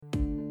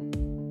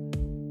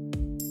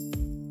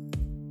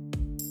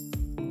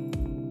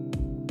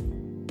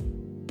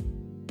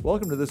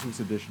Welcome to this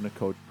week's edition of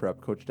Coach Prep.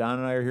 Coach Don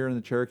and I are here in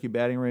the Cherokee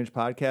Batting Range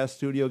podcast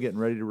studio getting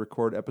ready to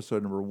record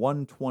episode number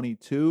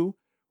 122.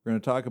 We're going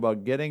to talk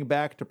about getting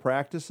back to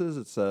practices.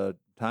 It's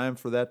time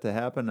for that to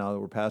happen now that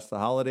we're past the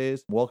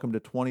holidays. Welcome to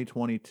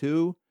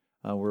 2022.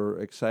 We're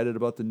excited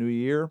about the new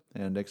year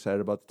and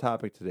excited about the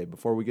topic today.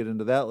 Before we get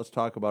into that, let's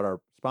talk about our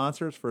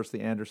sponsors. First,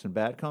 the Anderson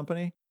Bat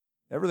Company.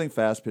 Everything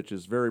Fast Pitch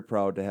is very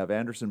proud to have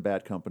Anderson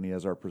Bat Company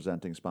as our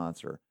presenting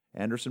sponsor.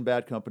 Anderson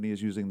Bat Company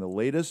is using the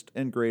latest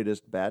and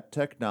greatest bat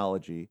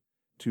technology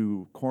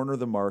to corner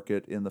the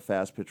market in the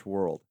fast pitch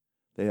world.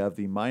 They have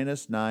the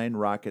 -9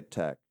 Rocket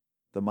Tech,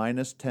 the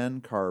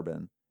 -10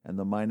 Carbon, and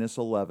the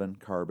 -11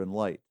 Carbon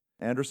Light.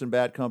 Anderson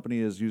Bat Company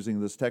is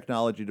using this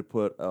technology to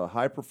put a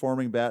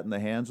high-performing bat in the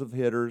hands of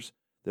hitters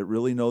that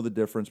really know the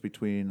difference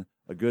between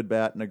a good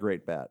bat and a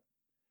great bat.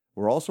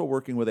 We're also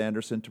working with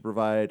Anderson to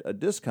provide a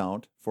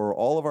discount for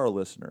all of our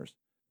listeners.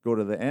 Go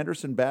to the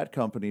Anderson Bat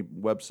Company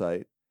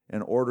website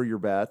and order your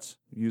bats.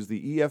 Use the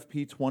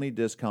EFP20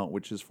 discount,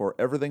 which is for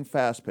everything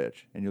fast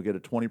pitch, and you'll get a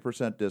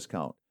 20%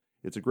 discount.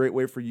 It's a great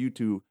way for you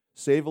to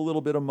save a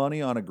little bit of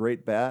money on a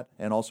great bat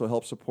and also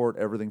help support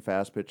everything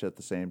fast pitch at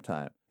the same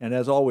time. And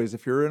as always,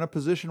 if you're in a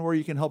position where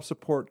you can help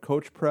support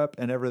Coach Prep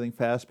and Everything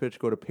Fast Pitch,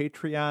 go to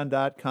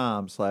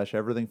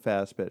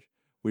patreon.com/everythingfastpitch.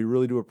 We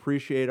really do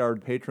appreciate our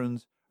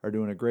patrons are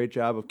doing a great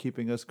job of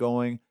keeping us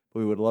going.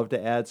 We would love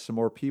to add some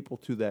more people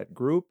to that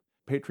group.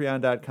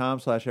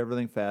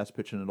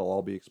 Patreon.com/everythingfastpitch, and it'll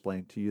all be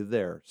explained to you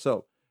there.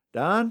 So,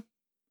 Don,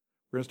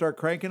 we're going to start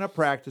cranking up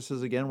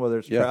practices again, whether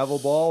it's travel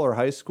ball or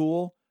high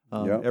school.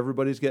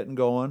 Everybody's getting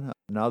going.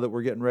 Now that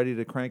we're getting ready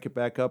to crank it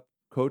back up,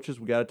 coaches,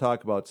 we got to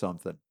talk about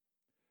something.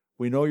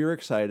 We know you're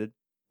excited.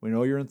 We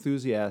know you're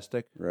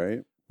enthusiastic.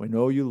 Right. We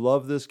know you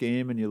love this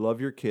game and you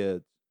love your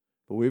kids.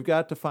 But we've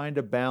got to find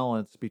a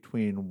balance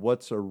between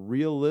what's a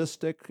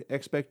realistic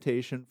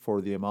expectation for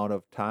the amount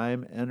of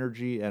time,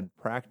 energy, and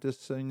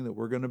practicing that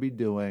we're going to be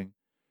doing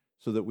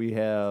so that we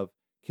have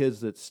kids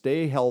that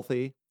stay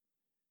healthy,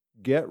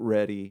 get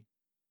ready,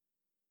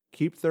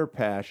 keep their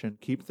passion,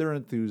 keep their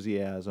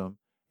enthusiasm,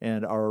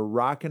 and are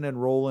rocking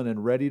and rolling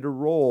and ready to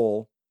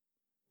roll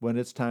when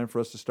it's time for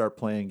us to start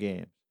playing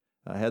games.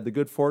 I had the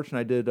good fortune,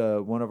 I did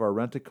one of our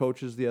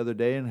rent-a-coaches the other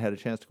day and had a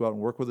chance to go out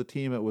and work with a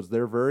team. It was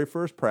their very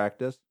first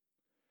practice.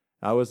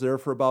 I was there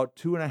for about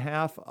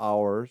 2.5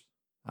 hours.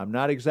 I'm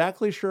not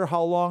exactly sure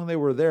how long they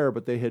were there,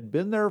 but they had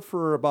been there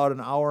for about 1.5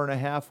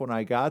 hours when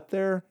I got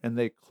there, and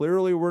they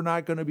clearly were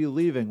not going to be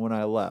leaving when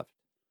I left.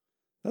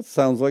 That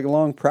sounds like a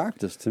long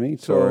practice to me,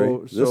 Tori.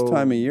 This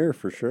time of year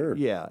for sure.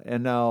 Yeah,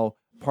 and now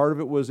part of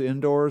it was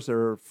indoors.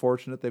 They're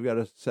fortunate they've got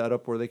a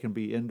setup where they can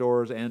be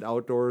indoors and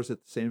outdoors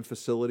at the same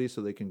facility,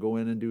 so they can go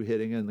in and do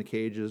hitting in the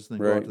cages, then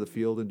go out to the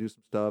field and do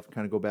some stuff,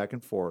 kind of go back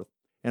and forth.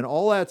 And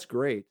all that's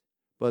great.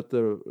 But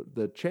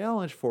the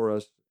challenge for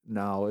us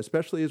now,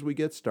 especially as we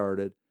get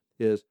started,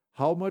 is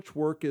how much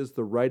work is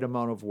the right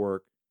amount of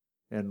work,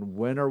 and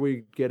when are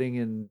we getting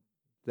in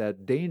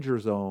that danger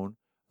zone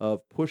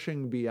of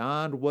pushing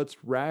beyond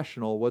what's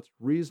rational, what's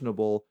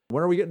reasonable?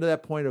 When are we getting to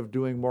that point of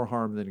doing more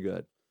harm than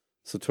good?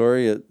 So,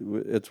 Tori,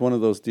 it's one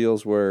of those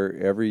deals where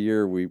every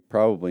year we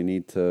probably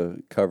need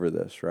to cover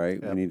this,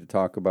 right? Yep. We need to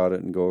talk about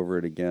it and go over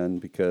it again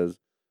because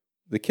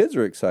the kids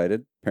are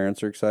excited,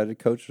 parents are excited,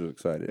 coaches are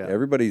excited. Yeah.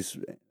 Everybody's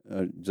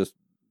just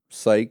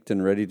psyched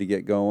and ready to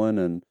get going,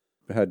 and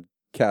had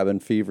cabin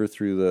fever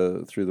through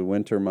the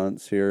winter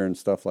months here and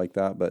stuff like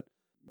that. But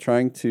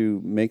trying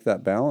to make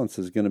that balance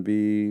is going to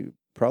be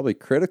probably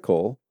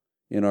critical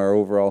in our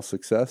overall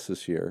success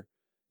this year.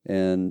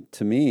 And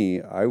to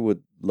me, I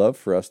would love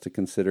for us to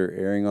consider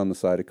erring on the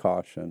side of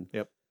caution.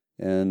 Yep.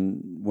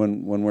 And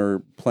when we're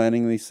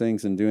planning these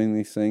things and doing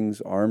these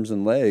things, arms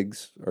and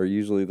legs are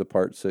usually the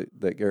parts that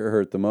get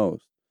hurt the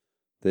most.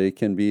 They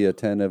can be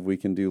attentive. We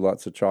can do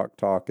lots of chalk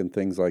talk and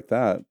things like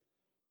that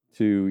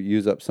to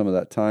use up some of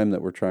that time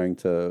that we're trying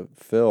to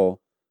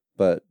fill.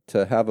 But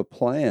to have a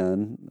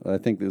plan, I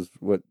think is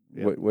what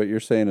you're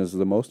saying is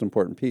the most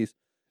important piece,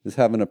 is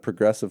having a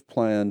progressive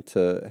plan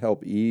to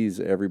help ease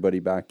everybody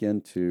back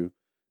into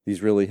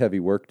these really heavy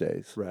work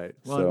days. Right.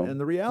 Well, and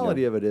the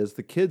reality of it is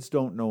the kids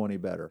don't know any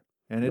better.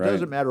 And it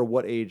doesn't matter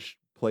what age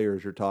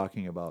players you're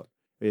talking about.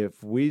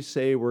 If we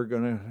say we're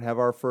going to have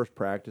our first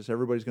practice,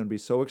 everybody's going to be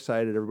so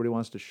excited. Everybody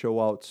wants to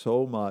show out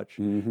so much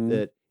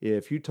that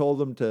if you told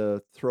them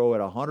to throw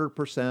at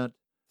 100%,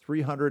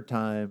 300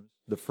 times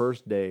the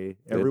first day,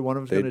 every one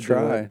of them's going to do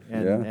it.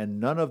 And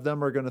none of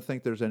them are going to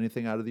think there's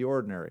anything out of the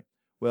ordinary.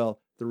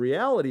 Well, the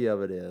reality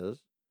of it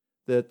is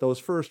that those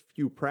first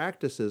few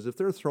practices, if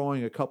they're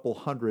throwing a couple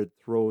hundred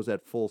throws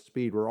at full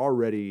speed, we're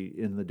already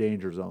in the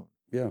danger zone.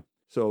 Yeah.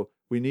 So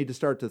we need to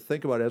start to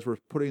think about, as we're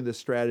putting this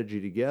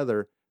strategy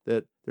together,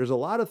 that there's a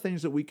lot of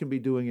things that we can be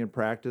doing in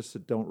practice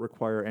that don't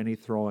require any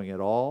throwing at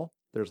all.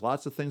 There's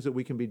lots of things that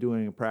we can be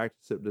doing in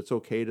practice that's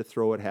okay to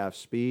throw at half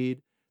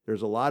speed.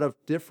 There's a lot of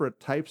different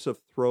types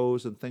of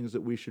throws and things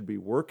that we should be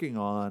working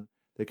on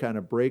that kind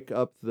of break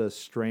up the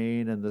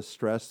strain and the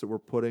stress that we're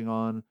putting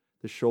on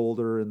the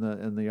shoulder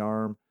and the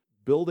arm.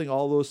 Building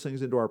all those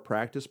things into our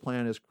practice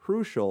plan is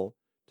crucial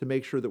to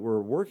make sure that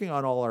we're working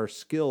on all our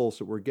skills,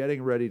 that we're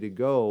getting ready to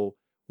go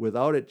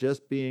without it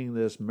just being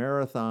this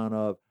marathon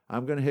of,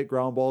 I'm going to hit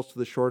ground balls to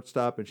the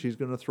shortstop and she's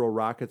going to throw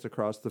rockets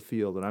across the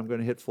field, and I'm going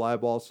to hit fly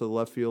balls to the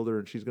left fielder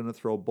and she's going to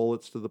throw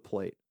bullets to the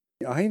plate.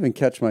 I even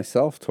catch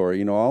myself, Tori.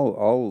 You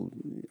know,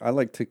 I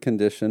like to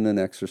condition and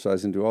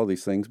exercise and do all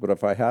these things, but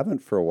if I haven't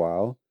for a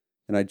while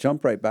and I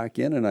jump right back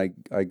in and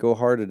I go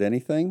hard at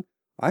anything,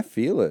 I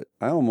feel it.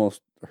 I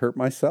almost hurt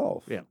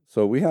myself. Yeah.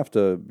 So we have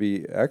to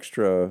be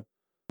extra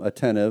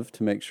attentive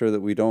to make sure that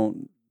we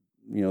don't,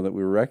 you know, that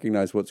we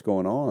recognize what's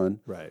going on,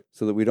 right?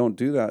 So that we don't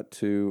do that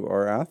to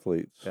our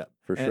athletes. Yeah,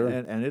 for sure.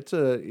 And it's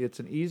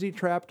an easy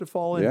trap to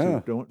fall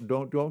into. Yeah.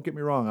 Don't get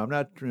me wrong. I'm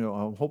not,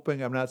 I'm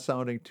hoping I'm not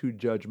sounding too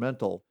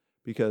judgmental,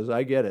 because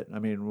I get it. I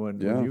mean, when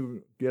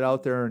you get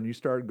out there and you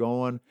start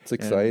going, it's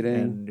exciting,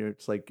 and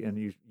it's like, and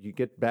you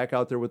get back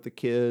out there with the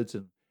kids,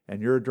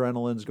 and your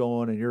adrenaline's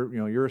going, and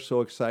you're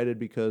so excited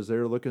because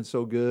they're looking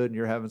so good and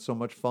you're having so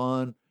much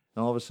fun.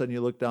 And all of a sudden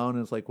you look down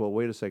and it's like, well,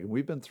 wait a second.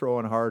 We've been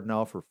throwing hard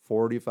now for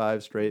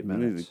 45 straight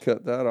minutes. We need to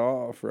cut that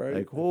off, right?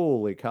 Like,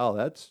 holy cow,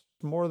 that's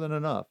more than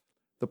enough.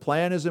 The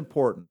plan is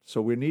important.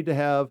 So we need to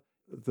have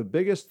the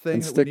biggest thing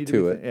that we need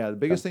to be, the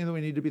biggest thing that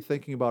we need to be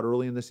thinking about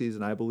early in the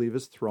season, I believe,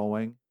 is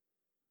throwing.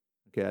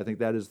 Okay, I think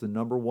that is the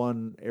number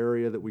one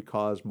area that we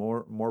cause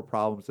more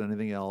problems than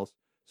anything else.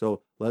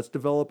 So let's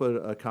develop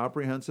a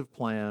comprehensive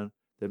plan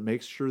that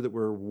makes sure that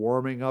we're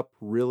warming up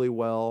really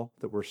well,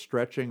 that we're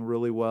stretching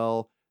really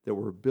well, that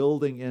we're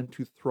building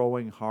into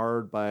throwing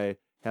hard by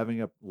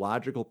having a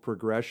logical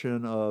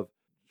progression of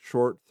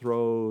short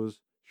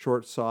throws,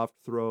 short soft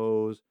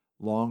throws,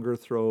 longer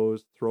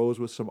throws, throws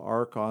with some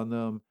arc on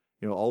them,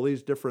 all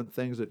these different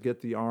things that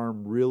get the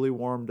arm really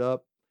warmed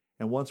up.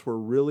 And once we're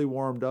really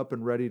warmed up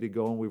and ready to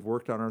go, and we've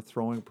worked on our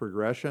throwing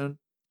progression,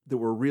 that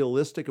we're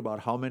realistic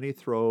about how many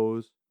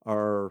throws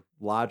are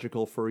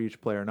logical for each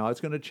player. Now, it's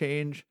going to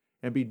change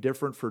and be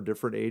different for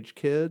different age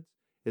kids.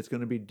 It's going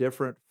to be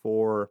different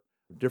for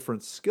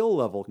different skill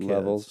level kids.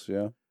 Levels,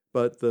 yeah.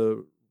 But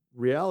the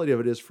reality of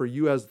it is, for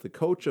you as the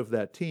coach of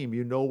that team,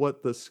 you know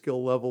what the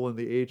skill level and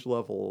the age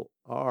level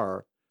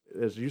are.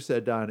 As you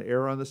said, Don,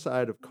 err on the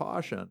side of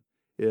caution.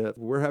 If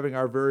we're having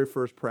our very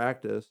first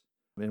practice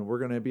and we're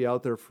going to be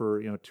out there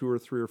for 2 or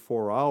 3 or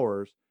 4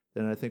 hours,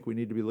 then I think we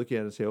need to be looking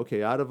at it and say,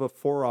 okay, out of a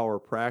 4-hour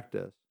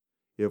practice,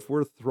 if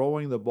we're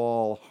throwing the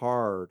ball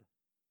hard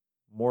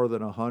more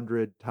than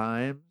 100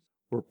 times,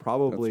 we're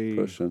probably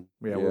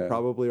we're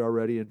probably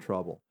already in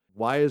trouble.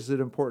 Why is it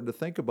important to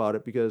think about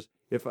it? Because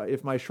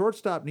if my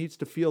shortstop needs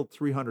to field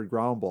 300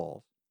 ground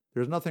balls,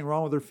 there's nothing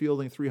wrong with her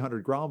fielding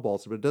 300 ground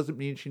balls, but it doesn't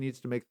mean she needs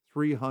to make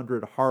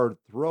 300 hard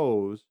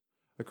throws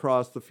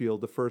across the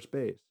field to first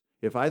base.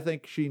 If I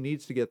think she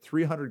needs to get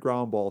 300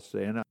 ground balls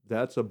today, and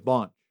that's a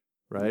bunch,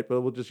 right?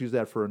 But we'll just use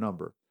that for a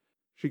number.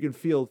 She can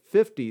field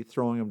 50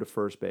 throwing them to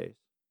first base.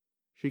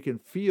 She can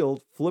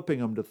field flipping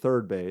them to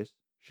third base.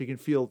 She can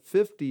field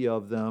 50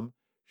 of them,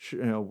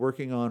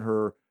 working on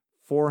her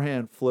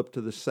forehand flip to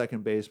the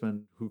second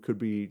baseman, who could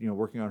be,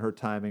 working on her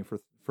timing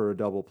for a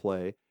double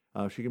play.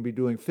 She can be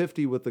doing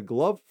 50 with the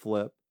glove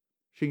flip.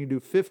 She can do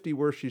 50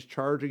 where she's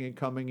charging and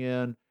coming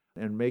in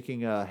and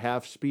making a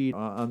half speed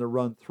on the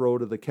run throw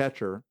to the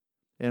catcher.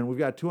 And we've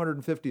got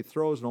 250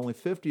 throws, and only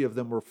 50 of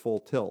them were full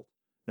tilt.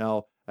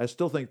 Now, I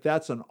still think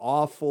that's an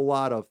awful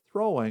lot of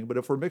throwing, but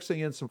if we're mixing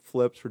in some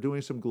flips, we're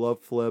doing some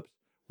glove flips,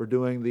 we're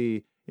doing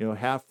the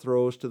half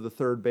throws to the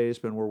third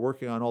baseman, we're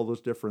working on all those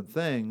different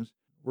things,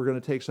 we're going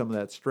to take some of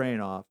that strain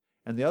off.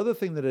 And the other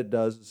thing that it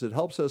does is it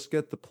helps us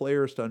get the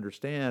players to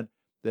understand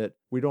that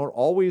we don't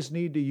always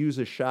need to use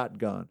a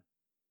shotgun.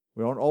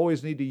 We don't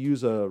always need to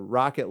use a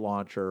rocket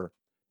launcher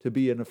to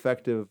be an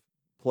effective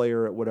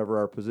player at whatever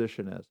our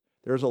position is.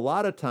 There's a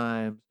lot of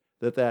times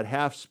that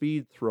half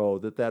speed throw,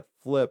 that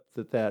flip,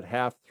 that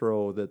half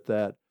throw, that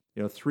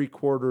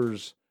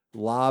 3/4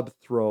 lob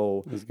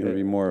throw is going to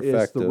be more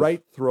effective. Is the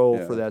right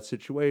throw for that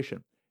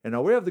situation. And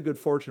now we have the good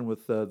fortune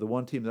with the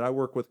one team that I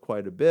work with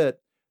quite a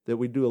bit, that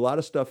we do a lot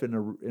of stuff in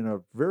a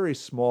very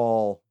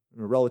small,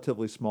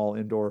 relatively small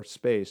indoor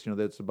space,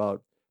 that's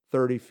about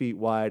 30 feet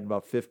wide and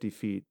about 50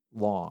 feet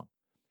long.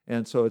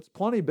 And so it's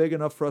plenty big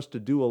enough for us to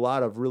do a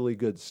lot of really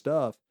good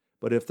stuff.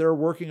 But if they're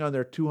working on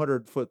their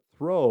 200-foot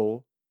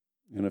throw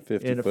in a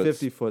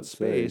 50-foot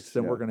space,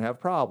 then we're going to have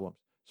problems.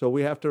 So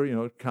we have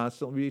to,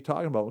 constantly be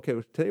talking about,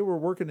 okay, today we're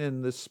working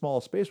in this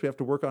small space. We have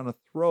to work on a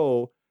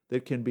throw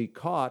that can be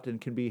caught and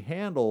can be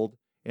handled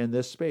in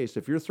this space.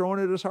 If you're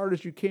throwing it as hard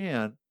as you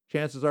can,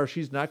 chances are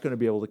she's not going to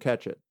be able to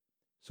catch it.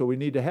 So we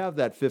need to have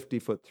that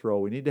 50-foot throw.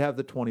 We need to have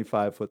the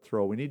 25-foot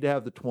throw. We need to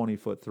have the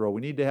 20-foot throw.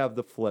 We need to have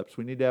the flips.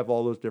 We need to have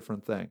all those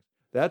different things.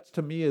 That,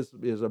 to me, is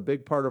a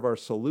big part of our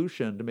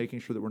solution to making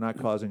sure that we're not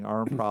causing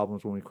arm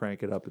problems when we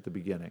crank it up at the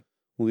beginning.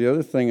 Well, the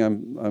other thing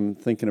I'm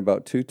thinking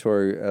about too,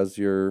 Tori, as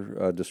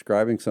you're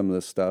describing some of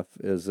this stuff,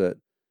 is that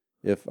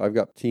if I've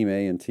got Team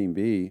A and Team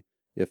B,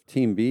 if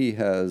Team B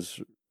has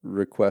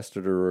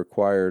requested or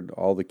required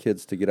all the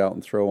kids to get out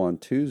and throw on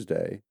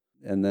Tuesday,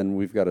 and then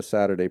we've got a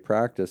Saturday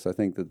practice, I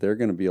think that they're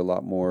going to be a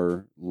lot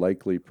more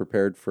likely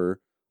prepared for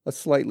a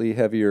slightly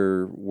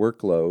heavier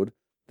workload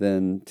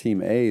than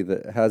Team A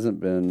that hasn't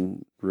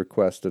been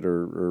requested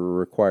or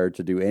required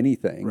to do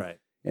anything. Right.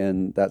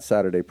 And that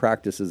Saturday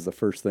practice is the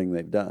first thing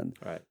they've done.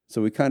 Right.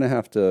 So we kind of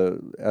have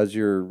to, as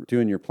you're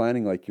doing your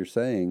planning, like you're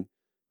saying,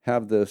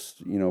 have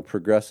this,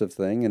 progressive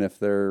thing. And if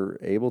they're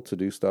able to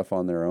do stuff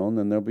on their own,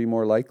 then they'll be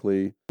more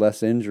likely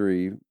less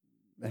injury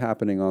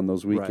happening on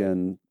those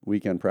weekend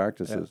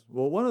practices. Yeah.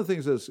 Well, one of the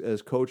things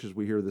as coaches,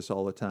 we hear this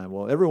all the time.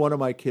 Well, every one of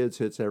my kids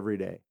hits every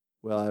day.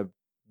 Well, I'm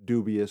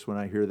dubious when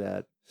I hear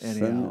that.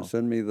 Anyhow.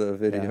 Send me the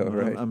video.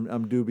 Right.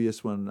 I'm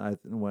dubious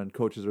when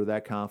coaches are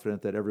that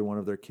confident that every one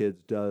of their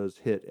kids does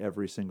hit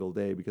every single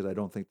day, because I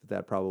don't think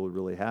that probably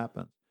really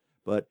happens.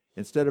 But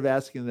instead of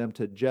asking them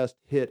to just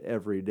hit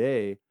every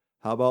day,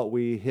 how about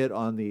we hit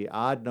on the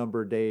odd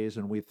number days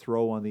and we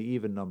throw on the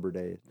even number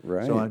days?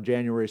 Right. So on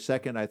January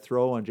 2nd, I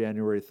throw. On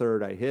January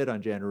 3rd, I hit.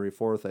 On January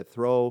 4th, I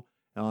throw.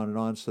 On and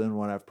on. So then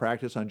when I've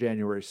practiced on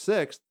January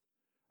 6th,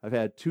 I've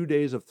had 2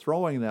 days of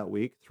throwing that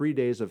week, 3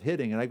 days of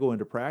hitting, and I go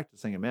into practice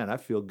thinking, man, I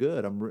feel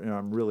good.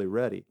 I'm really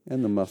ready.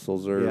 And the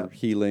muscles are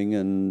healing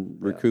and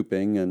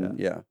recouping,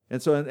 and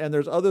And so, and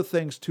there's other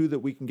things too that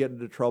we can get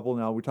into trouble.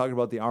 Now, we talked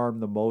about the arm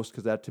the most,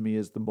 because that to me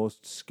is the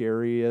most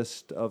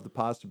scariest of the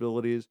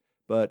possibilities.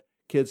 But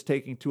kids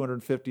taking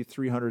 250,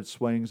 300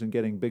 swings and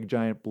getting big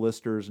giant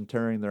blisters and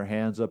tearing their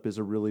hands up is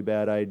a really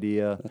bad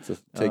idea.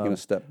 That's taking a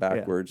step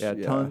backwards.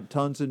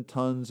 Tons and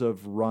tons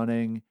of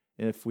running.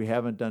 If we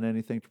haven't done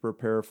anything to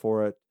prepare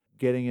for it,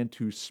 getting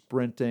into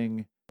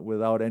sprinting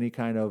without any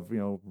kind of,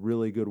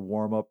 really good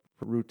warm-up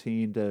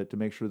routine to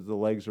make sure that the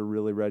legs are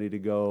really ready to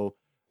go.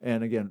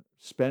 And again,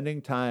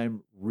 spending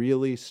time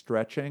really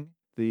stretching.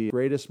 The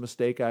greatest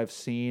mistake I've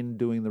seen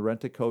doing the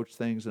rent-a-coach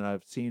things, and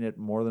I've seen it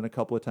more than a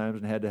couple of times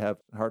and had to have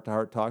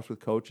heart-to-heart talks with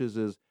coaches,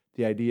 is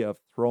the idea of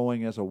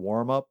throwing as a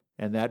warm-up,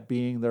 and that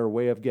being their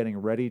way of getting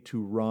ready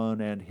to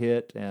run and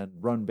hit and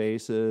run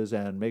bases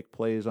and make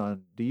plays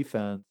on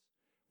defense.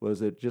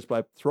 Was it just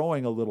by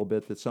throwing a little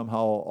bit that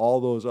somehow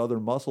all those other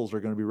muscles are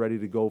going to be ready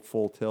to go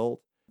full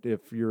tilt?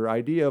 If your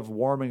idea of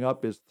warming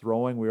up is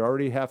throwing, we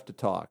already have to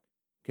talk.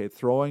 Okay,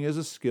 throwing is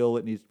a skill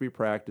that needs to be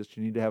practiced.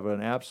 You need to have an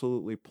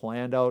absolutely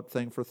planned out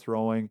thing for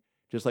throwing,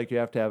 just like you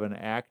have to have an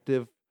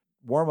active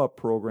warm-up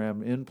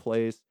program in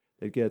place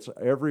that gets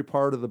every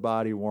part of the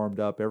body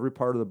warmed up, every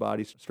part of the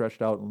body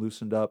stretched out and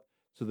loosened up,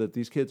 so that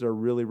these kids are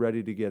really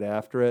ready to get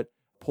after it.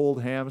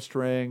 Pulled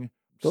hamstring,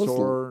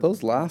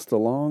 those last a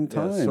long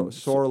time.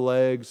 Sore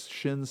legs,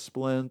 shin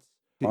splints.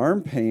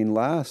 Arm pain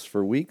lasts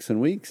for weeks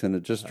and weeks, and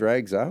it just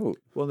drags out.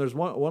 Well, there's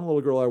one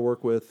little girl I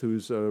work with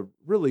who's a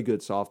really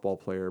good softball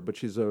player, but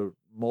she's a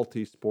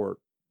multi-sport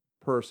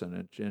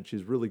person, and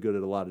she's really good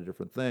at a lot of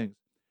different things.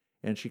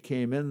 And she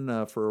came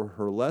in for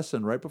her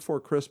lesson right before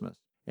Christmas,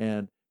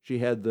 and she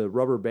had the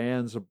rubber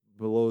bands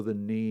below the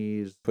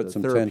knees. Put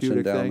some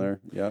tension down there.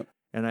 Yep.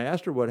 And I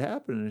asked her what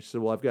happened, and she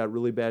said, well, I've got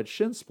really bad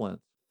shin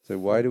splints. So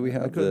why do we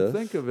have this? I couldn't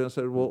think of it. I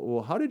said,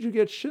 well, how did you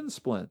get shin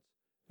splints?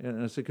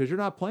 And I said, because you're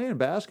not playing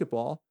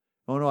basketball.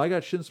 Oh, no, I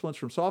got shin splints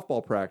from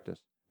softball practice,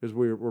 because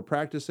we're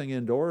practicing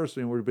indoors,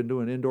 and we've been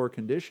doing indoor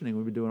conditioning.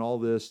 We've been doing all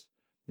this,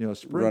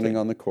 sprinting. Running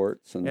on the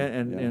courts.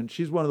 And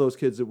she's one of those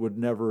kids that would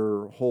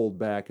never hold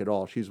back at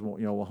all. She's,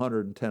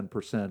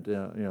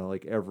 110%,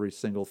 like every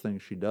single thing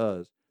she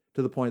does,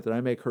 to the point that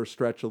I make her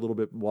stretch a little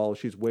bit while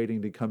she's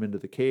waiting to come into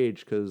the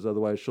cage, because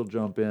otherwise she'll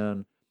jump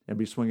in and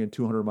be swinging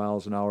 200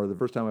 miles an hour the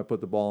first time I put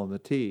the ball in the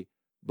tee.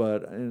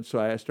 And so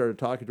I started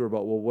talking to her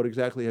about, well, what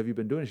exactly have you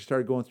been doing? She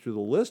started going through the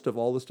list of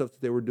all the stuff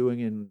that they were doing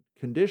in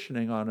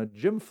conditioning on a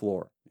gym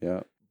floor.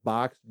 Yeah.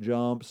 Box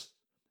jumps,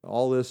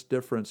 all this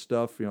different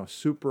stuff,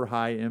 super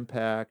high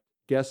impact,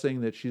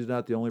 guessing that she's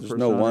not the only person.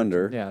 No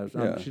wonder.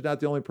 She's not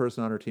the only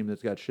person on her team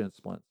that's got shin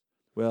splints.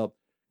 Well,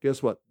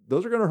 guess what?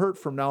 Those are going to hurt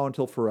from now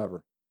until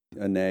forever.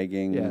 A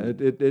nagging. Yeah,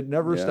 it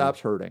never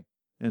stops hurting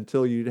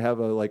until you have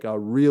a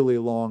really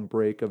long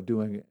break of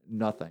doing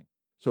nothing.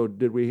 So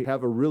did we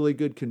have a really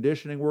good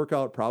conditioning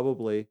workout?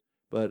 Probably.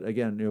 But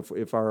again,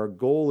 if our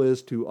goal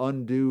is to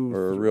undo,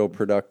 or a real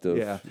productive,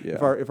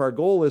 if our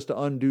goal is to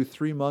undo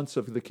 3 months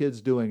of the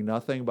kids doing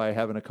nothing by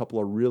having a couple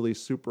of really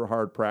super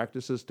hard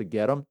practices to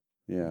get them,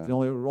 the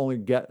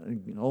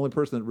only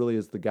person that really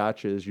is the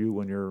gotcha is you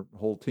when your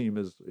whole team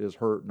is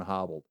hurt and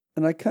hobbled.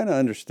 And I kind of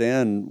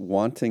understand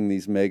wanting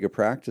these mega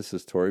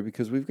practices, Tori,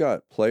 because we've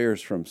got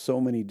players from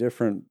so many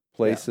different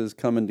places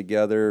coming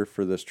together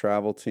for this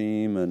travel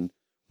team, and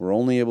we're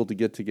only able to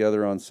get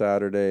together on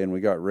Saturday, and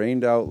we got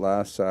rained out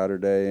last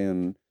Saturday,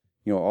 and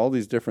all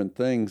these different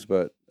things.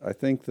 But I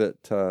think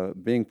that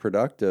being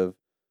productive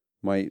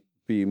might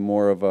be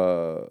more of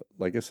a,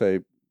 like I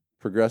say,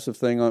 progressive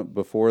thing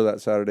before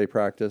that Saturday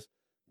practice,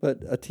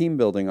 but a team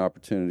building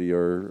opportunity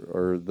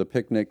or the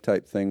picnic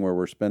type thing where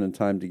we're spending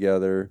time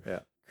together. Yeah.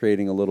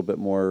 Creating a little bit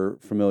more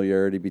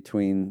familiarity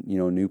between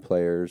new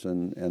players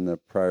and the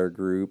prior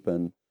group,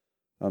 and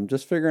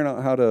just figuring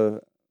out how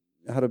to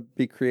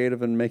be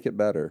creative and make it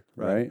better,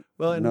 right?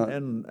 Well,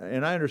 and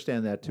I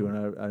understand that too,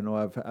 and I know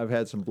I've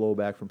had some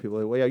blowback from people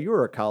like, well, yeah, you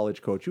were a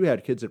college coach, you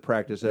had kids at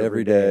practice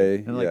every day,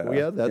 and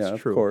that's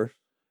true. Of course.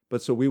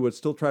 But so we would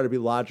still try to be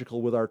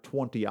logical with our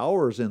 20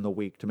 hours in the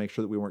week to make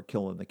sure that we weren't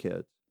killing the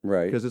kids.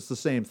 Right. Because it's the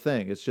same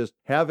thing. It's just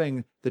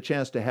having the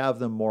chance to have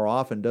them more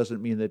often doesn't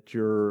mean that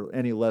you're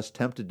any less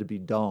tempted to be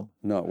dumb.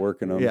 Not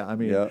working them. Yeah, I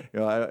mean,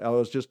 I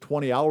was just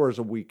 20 hours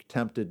a week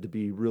tempted to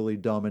be really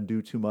dumb and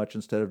do too much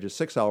instead of just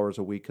 6 hours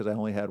a week because I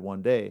only had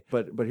one day.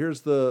 But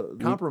here's the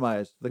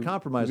compromise. The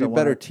compromise. We'd be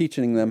better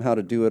teaching them how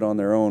to do it on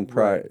their own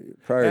prior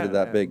to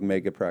that big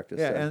mega practice.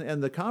 Yeah,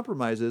 and the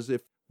compromise is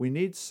if we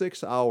need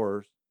 6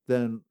 hours,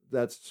 then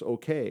that's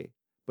okay.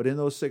 But in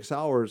those 6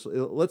 hours,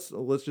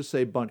 let's just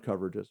say bunt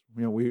coverages.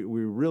 We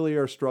really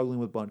are struggling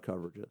with bunt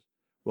coverages.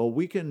 Well,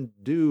 we can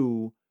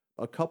do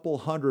a couple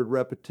hundred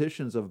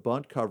repetitions of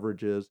bunt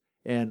coverages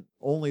and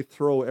only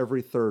throw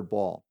every third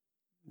ball.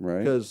 Right.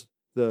 Because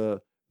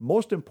the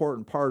most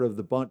important part of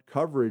the bunt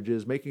coverage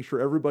is making sure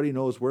everybody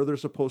knows where they're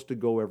supposed to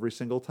go every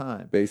single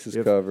time. Bases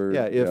covered.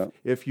 Yeah,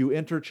 if you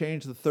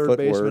interchange the third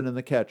baseman and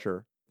the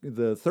catcher,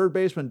 the third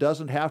baseman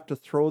doesn't have to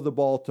throw the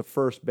ball to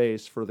first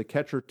base for the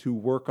catcher to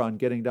work on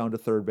getting down to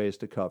third base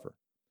to cover.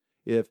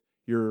 If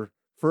your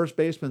first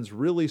baseman's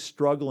really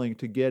struggling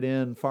to get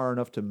in far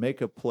enough to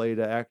make a play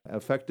to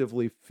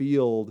effectively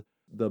field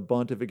the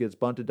bunt if it gets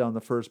bunted down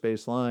the first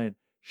base line,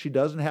 she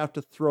doesn't have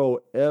to throw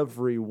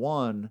every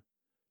one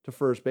to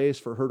first base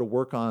for her to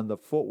work on the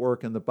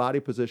footwork and the body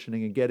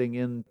positioning and getting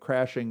in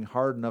crashing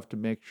hard enough to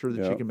make sure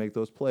that she can make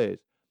those plays.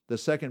 The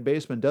second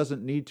baseman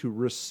doesn't need to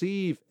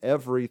receive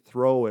every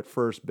throw at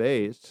first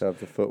base to have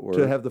the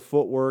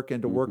footwork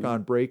and to work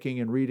on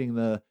breaking and reading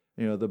the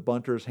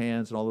bunter's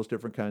hands and all those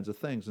different kinds of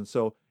things. And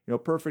so,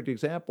 perfect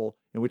example.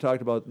 And we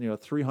talked about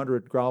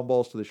 300 ground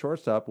balls to the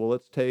shortstop. Well,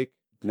 let's take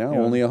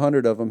only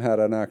 100 of them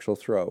had an actual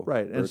throw.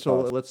 Right. And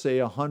so let's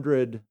say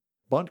 100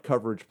 bunt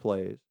coverage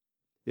plays.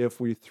 If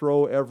we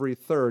throw every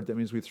third, that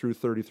means we threw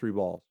 33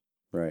 balls.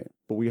 Right.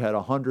 But we had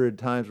 100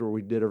 times where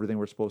we did everything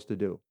we're supposed to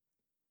do.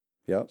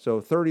 Yep. So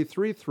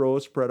 33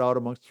 throws spread out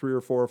amongst 3 or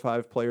 4 or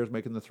 5 players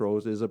making the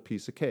throws is a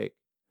piece of cake.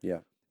 Yeah.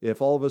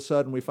 If all of a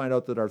sudden we find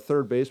out that our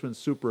third baseman's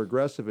super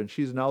aggressive and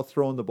she's now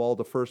throwing the ball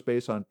to first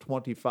base on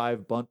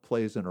 25 bunt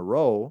plays in a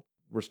row,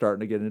 we're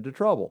starting to get into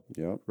trouble.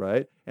 Yep.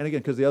 Right? And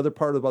again, because the other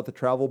part about the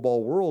travel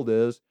ball world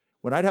is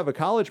when I'd have a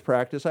college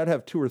practice, I'd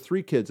have 2 or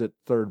 3 kids at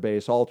third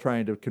base all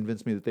trying to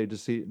convince me that they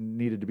just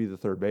needed to be the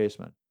third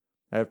baseman.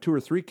 I have 2 or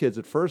 3 kids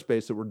at first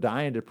base that were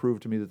dying to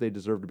prove to me that they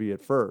deserved to be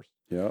at first.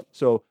 Yep.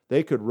 So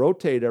they could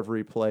rotate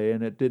every play,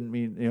 and it didn't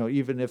mean,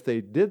 even if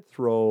they did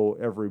throw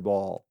every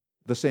ball,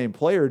 the same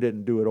player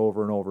didn't do it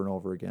over and over and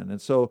over again.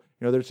 And so,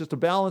 there's just a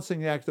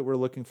balancing act that we're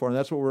looking for, and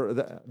that's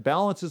what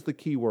balance is the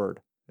key word.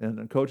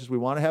 And coaches, we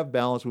want to have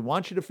balance. We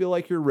want you to feel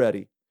like you're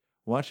ready.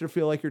 We want you to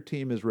feel like your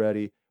team is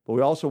ready, but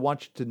we also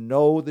want you to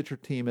know that your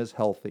team is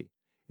healthy.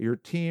 Your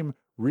team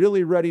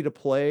really ready to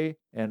play,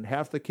 and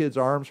half the kids'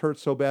 arms hurt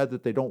so bad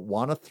that they don't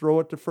want to throw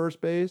it to first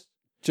base.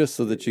 Just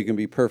so that you can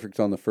be perfect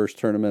on the first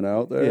tournament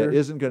out there. It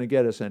isn't going to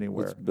get us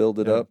anywhere. Let's build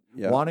it up.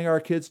 Yeah. Wanting our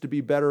kids to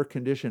be better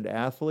conditioned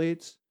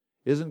athletes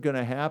isn't going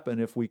to happen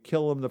if we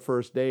kill them the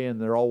first day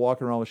and they're all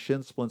walking around with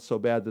shin splints so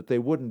bad that they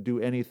wouldn't do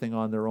anything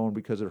on their own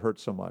because it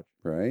hurts so much.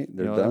 Right.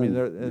 They're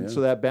done.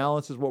 So that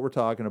balance is what we're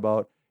talking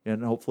about.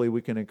 And hopefully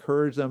we can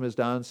encourage them, as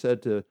Don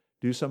said, to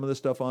do some of the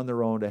stuff on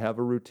their own, to have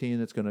a routine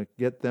that's going to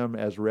get them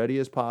as ready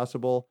as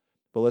possible.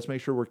 But let's make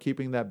sure we're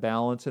keeping that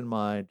balance in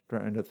mind,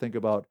 trying to think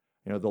about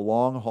the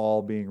long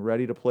haul, being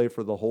ready to play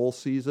for the whole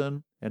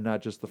season and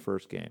not just the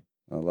first game.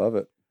 I love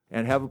it.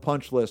 And have a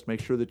punch list. Make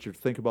sure that you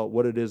think about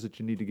what it is that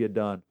you need to get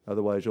done.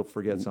 Otherwise, you'll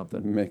forget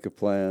something. Make a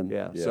plan.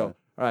 Yeah. So,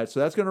 all right. So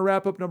that's going to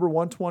wrap up number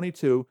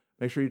 122.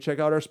 Make sure you check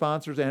out our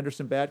sponsors,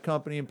 Anderson Bat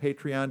Company, and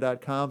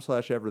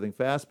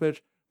patreon.com/everythingfastpitch.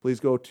 Please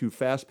go to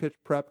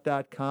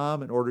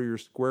fastpitchprep.com and order your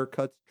Square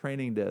Cuts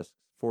training discs,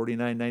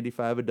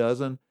 $49.95 a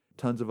dozen.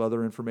 Tons of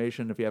other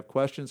information. If you have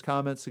questions,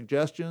 comments,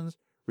 suggestions,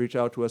 reach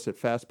out to us at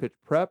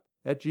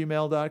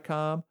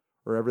fastpitchprep@gmail.com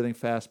or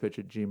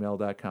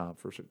everythingfastpitch@gmail.com.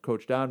 For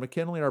Coach Don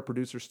McKinley and our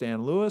producer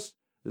Stan Lewis,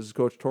 this is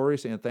Coach Torrey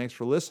saying thanks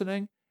for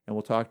listening, and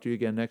we'll talk to you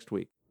again next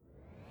week.